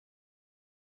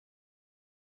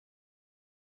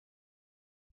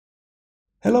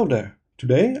Hello there!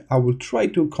 Today I will try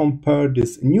to compare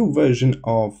this new version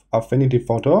of Affinity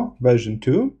Photo version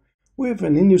 2 with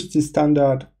an industry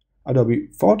standard Adobe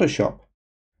Photoshop.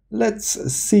 Let's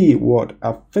see what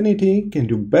Affinity can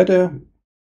do better,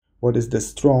 what is the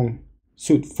strong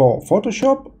suit for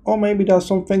Photoshop, or maybe there are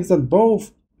some things that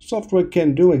both software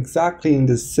can do exactly in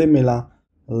the similar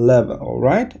level,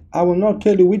 alright? I will not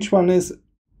tell you which one is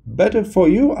better for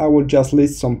you, I will just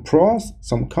list some pros,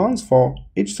 some cons for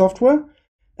each software,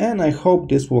 and I hope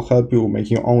this will help you make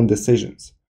your own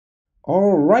decisions.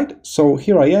 Alright, so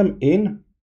here I am in,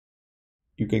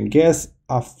 you can guess,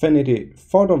 Affinity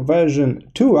Photo version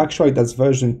 2, actually that's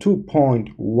version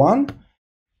 2.1.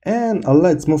 And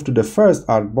let's move to the first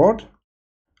artboard,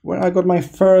 where I got my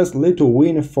first little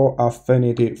win for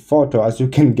Affinity Photo. As you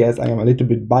can guess, I am a little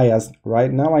bit biased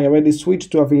right now. I already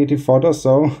switched to Affinity Photo,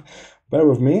 so bear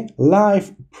with me.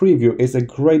 Live Preview is a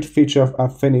great feature of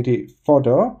Affinity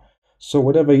Photo. So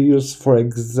whatever you use, for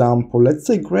example, let's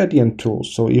say gradient tool.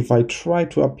 So if I try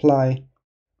to apply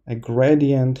a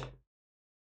gradient,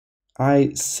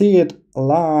 I see it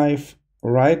live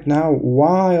right now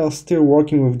while still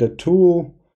working with the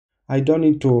tool. I don't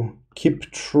need to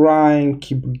keep trying,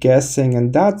 keep guessing,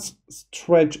 and that's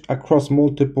stretched across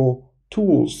multiple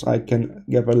tools. I can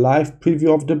give a live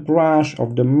preview of the brush,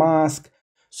 of the mask,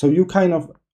 so you kind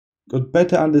of got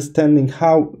better understanding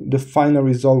how the final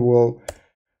result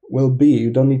will be.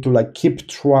 You don't need to like keep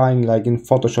trying like in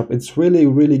Photoshop. It's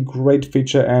really great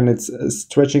feature, and it's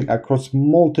stretching across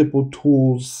multiple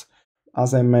tools.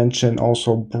 As I mentioned,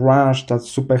 also brush, that's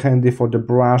super handy for the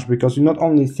brush, because you not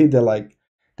only see the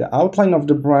outline of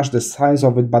the brush, the size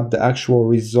of it, but the actual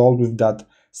result with that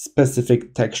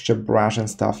specific texture brush and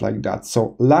stuff like that.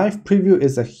 So live preview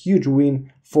is a huge win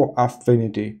for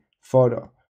Affinity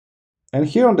Photo. And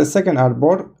here on the second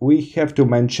artboard, we have to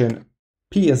mention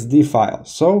PSD file.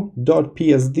 So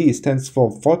 .psd stands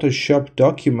for Photoshop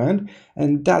document,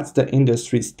 and that's the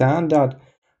industry standard.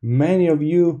 Many of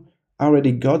you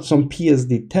already got some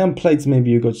PSD templates,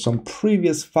 maybe you got some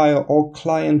previous file or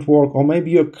client work, or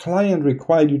maybe your client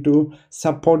required you to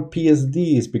support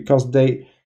PSDs because they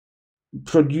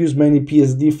produce many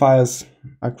PSD files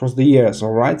across the years,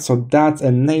 alright? So that's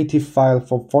a native file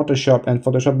for Photoshop, and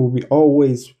Photoshop will be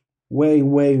always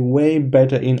way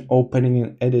better in opening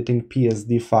and editing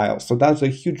PSD files. So that's a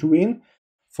huge win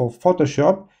for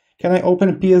Photoshop. Can I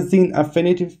open PSD in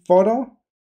Affinity Photo?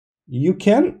 You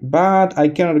can, but I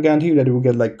cannot guarantee you that you will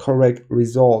get like correct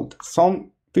result.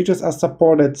 Some features are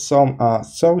supported, some are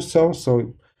so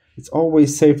it's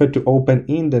always safer to open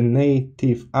in the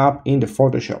native app in the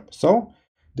Photoshop. So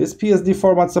this PSD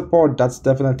format support, that's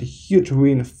definitely a huge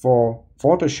win for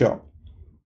Photoshop.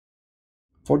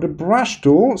 For the brush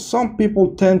tool, some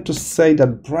people tend to say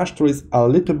that brush tool is a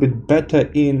little bit better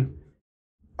in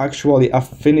actually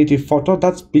Affinity Photo.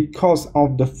 That's because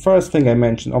of the first thing I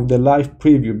mentioned, of the live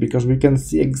preview, because we can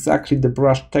see exactly the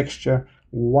brush texture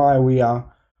while we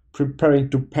are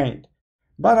preparing to paint.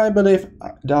 But I believe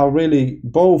they are really,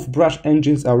 both brush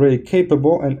engines are really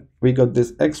capable, and we got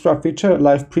this extra feature,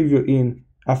 live preview in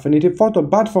Affinity Photo.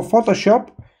 But for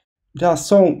Photoshop, there are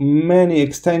so many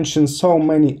extensions, so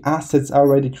many assets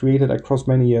already created across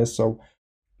many years, so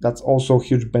that's also a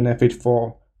huge benefit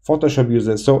for Photoshop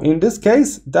users. So in this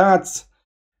case,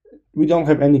 we don't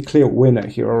have any clear winner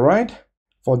here, all right,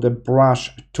 for the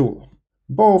brush tool.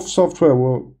 Both software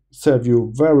will serve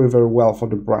you very well for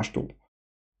the brush tool.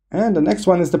 And the next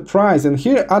one is the price, and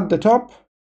here at the top,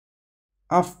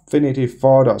 Affinity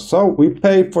Photo. So we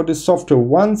pay for this software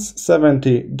once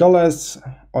 $70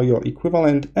 or your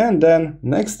equivalent, and then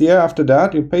next year after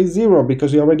that you pay $0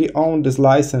 because you already own this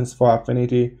license for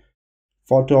Affinity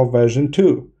Photo version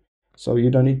 2. So you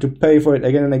don't need to pay for it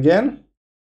again and again.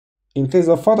 In case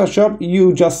of Photoshop,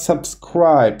 you just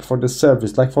subscribe for the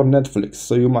service, like for Netflix.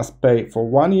 So you must pay for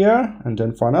 1 year, and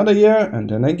then for another year, and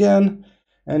then again.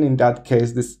 And in that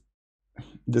case,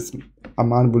 this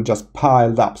amount will just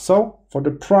pile up. So for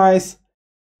the price,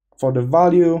 for the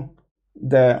value,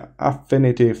 the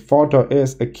Affinity Photo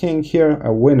is a king here,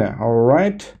 a winner. All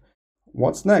right.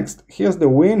 What's next? Here's the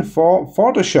win for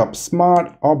Photoshop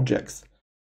Smart Objects.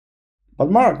 But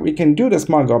Mark, we can do the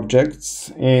smart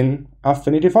objects in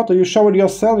Affinity Photo. You show it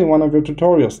yourself in one of your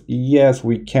tutorials. Yes,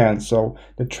 we can. So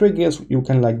the trick is you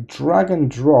can like drag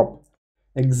and drop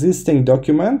existing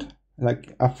document,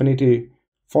 like Affinity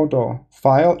Photo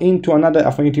file, into another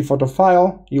Affinity Photo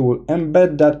file. You will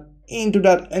embed that into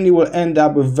that, and you will end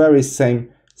up with very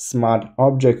same smart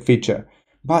object feature.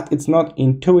 But it's not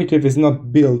intuitive, it's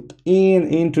not built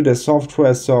into the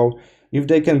software. So if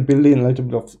they can build in a little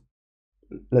bit of,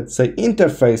 let's say,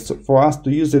 interface for us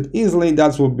to use it easily,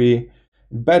 that would be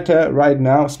better right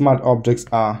now. Smart objects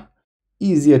are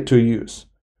easier to use.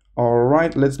 All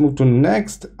right, let's move to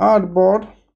next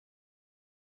artboard.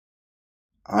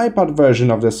 iPad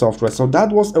version of the software. So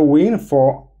that was a win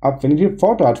for Affinity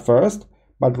Photo at first,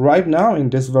 but right now in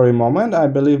this very moment I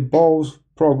believe both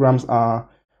programs are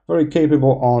very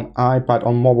capable on iPad,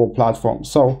 on mobile platforms.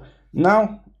 So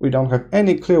now we don't have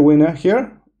any clear winner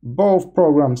here. Both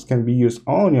programs can be used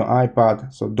on your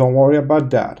iPad, so don't worry about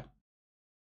that.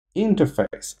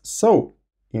 Interface. So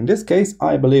in this case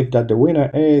I believe that the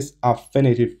winner is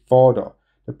Affinity Photo.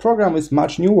 The program is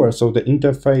much newer, so the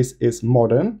interface is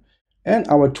modern, and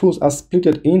our tools are split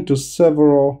into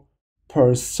several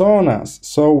personas.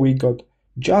 So we got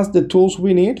just the tools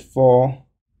we need for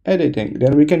editing.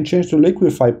 Then we can change to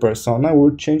liquify persona.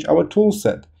 We'll change our tool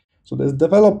set. So there's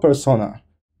develop persona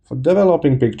for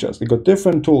developing pictures. We got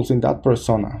different tools in that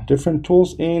persona, different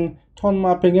tools in tone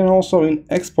mapping, and also in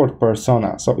export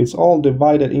persona. So it's all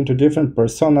divided into different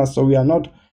personas, so we are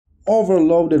not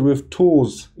overloaded with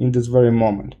tools in this very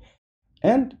moment.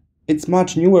 And it's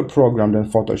much newer program than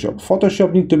Photoshop.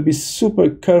 Photoshop need to be super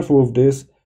careful with this,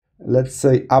 let's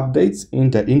say, updates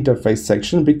in the interface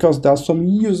section, because there are some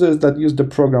users that use the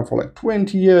program for like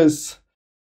 20 years,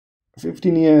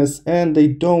 15 years, and they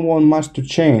don't want much to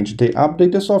change. They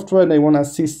update the software, they want to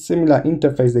see similar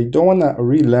interface. They don't want to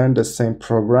relearn the same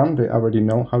program they already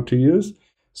know how to use.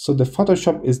 So the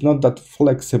Photoshop is not that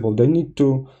flexible. They need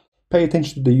to pay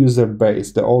attention to the user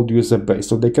base, the old user base,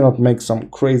 so they cannot make some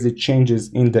crazy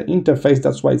changes in the interface.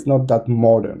 That's why it's not that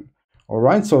modern. All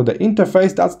right, so the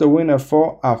interface, that's the winner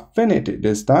for Affinity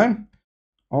this time.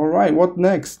 All right, what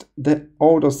next? The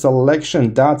auto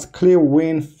selection, that's clear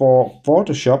win for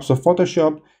Photoshop. So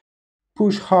Photoshop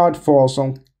push hard for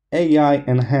some AI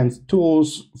enhanced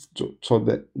tools, so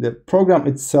the program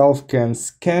itself can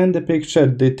scan the picture,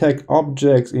 detect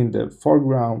objects in the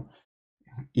foreground,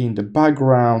 in the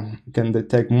background, you can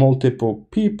detect multiple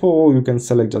people, you can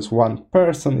select just one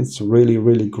person. It's really,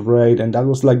 really great. And that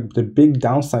was like the big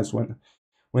downsides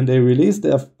when they released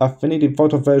the Affinity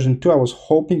Photo version 2. I was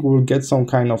hoping we'll get some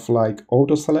kind of like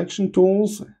auto selection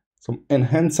tools, some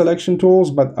enhanced selection tools,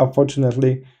 but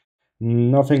unfortunately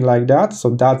nothing like that.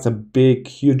 So that's a big,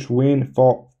 huge win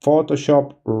for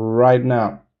Photoshop right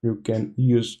now. You can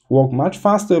work much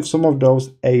faster with some of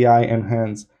those AI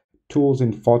enhanced tools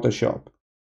in Photoshop.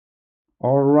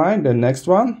 All right, the next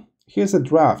one. Here's a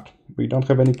draft. We don't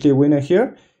have any clear winner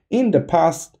here. In the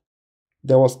past,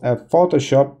 there was a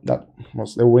Photoshop that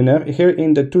was the winner here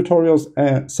in the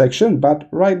tutorials section, but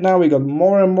right now we got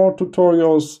more and more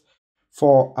tutorials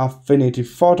for Affinity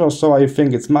Photo, so I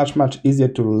think it's much easier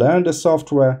to learn the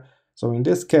software. So in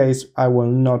this case, I will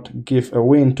not give a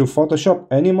win to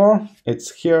Photoshop anymore.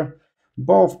 It's here.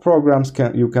 Both programs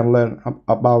you can learn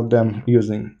about them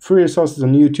using free resources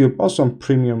on YouTube or some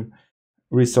premium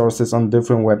resources on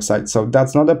different websites, so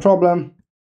that's not a problem.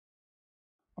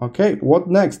 Okay, what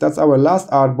next? That's our last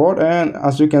artboard, and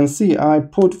as you can see, I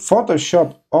put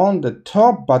Photoshop on the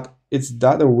top, but is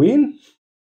that a win?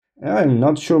 I'm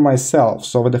not sure myself.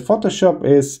 So the Photoshop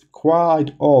is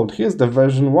quite old. Here's the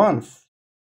version 1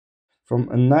 from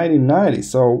 1990,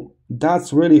 so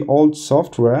that's really old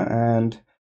software, and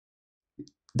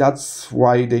that's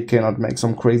why they cannot make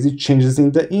some crazy changes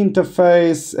in the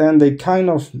interface, and they kind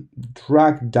of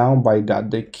drag down by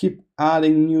that. They keep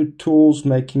adding new tools,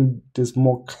 making this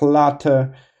more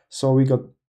clutter. So we got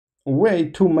way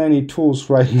too many tools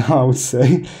right now, I would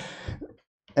say.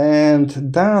 And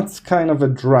that's kind of a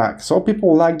drag. So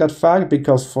people like that fact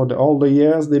because for all the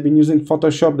years they've been using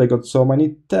Photoshop, they got so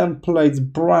many templates,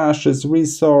 brushes,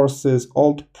 resources,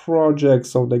 old projects.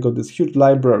 So they got this huge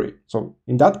library. So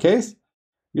in that case,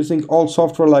 using old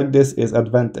software like this is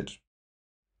advantage.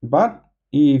 But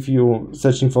if you're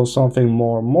searching for something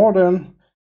more modern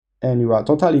and you are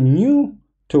totally new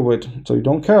to it, so you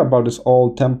don't care about this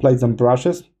old templates and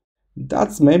brushes,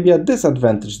 that's maybe a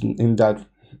disadvantage in that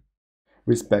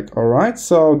respect. All right,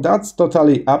 so that's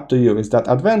totally up to you. Is that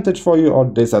advantage for you or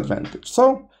disadvantage?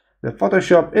 So the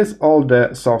Photoshop is all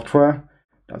the software.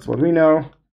 That's what we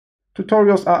know.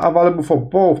 Tutorials are available for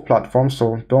both platforms,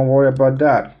 so don't worry about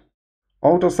that.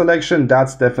 Auto selection,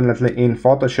 that's definitely in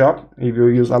Photoshop. If you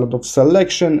use a lot of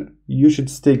selection, you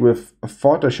should stick with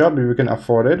Photoshop if you can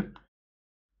afford it.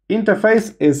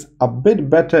 Interface is a bit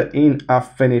better in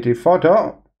Affinity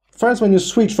Photo. First, when you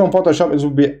switch from Photoshop, it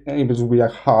will be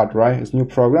hard, right? It's a new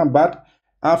program, but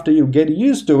after you get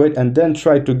used to it and then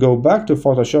try to go back to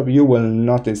Photoshop, you will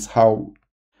notice how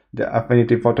the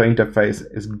Affinity Photo interface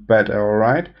is better, all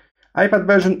right? iPad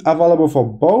version available for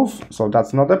both, so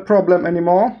that's not a problem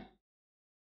anymore.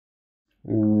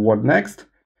 What next?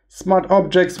 Smart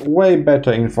objects way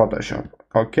better in Photoshop.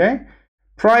 Okay,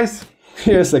 price,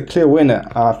 here's a clear winner.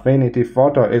 Affinity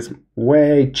Photo is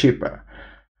way cheaper.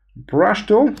 Brush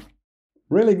tool,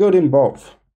 really good in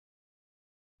both.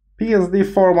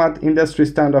 PSD format, industry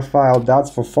standard file, that's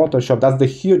for Photoshop. That's the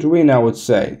huge winner, I would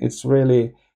say. It's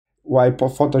really why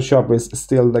Photoshop is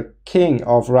still the king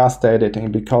of raster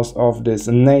editing, because of this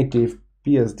native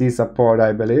PSD support,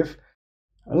 I believe.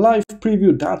 Live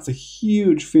preview, that's a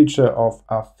huge feature of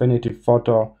Affinity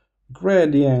Photo.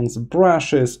 Gradients,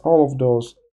 brushes, all of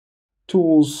those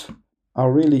tools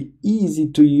are really easy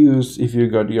to use. If you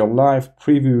got your live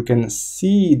preview, you can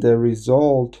see the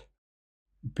result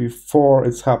before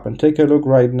it's happened. Take a look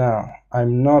right now.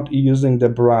 I'm not using the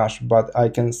brush, but I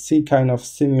can see kind of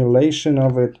simulation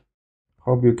of it.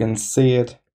 Hope you can see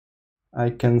it. I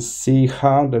can see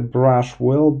how the brush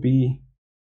will be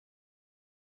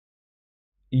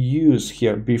used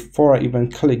here before I even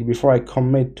click, before I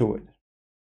commit to it.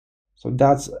 So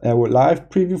that's a live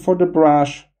preview for the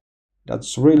brush.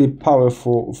 That's really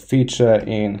powerful feature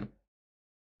in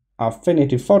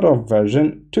Affinity Photo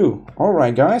version 2.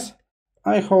 Alright guys,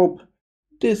 I hope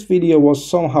this video was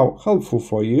somehow helpful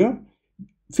for you.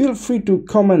 Feel free to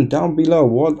comment down below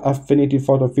what Affinity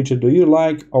Photo feature do you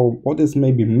like, or what is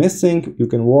maybe missing. You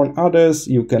can warn others,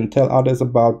 you can tell others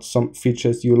about some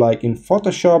features you like in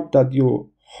Photoshop that you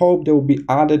hope they will be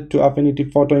added to Affinity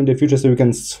Photo in the future, so you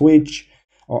can switch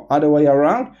or other way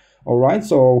around. Alright,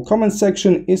 so comment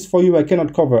section is for you. I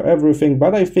cannot cover everything,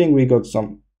 but I think we got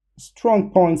some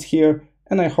strong points here,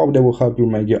 and I hope they will help you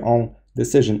make your own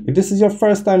decision. If this is your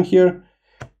first time here,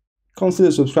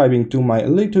 consider subscribing to my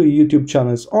little YouTube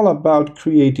channel. It's all about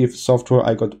creative software.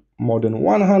 I got more than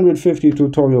 150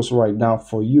 tutorials right now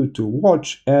for you to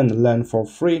watch and learn for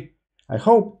free. I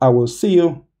hope I will see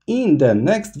you in the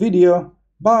next video.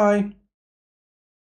 Bye!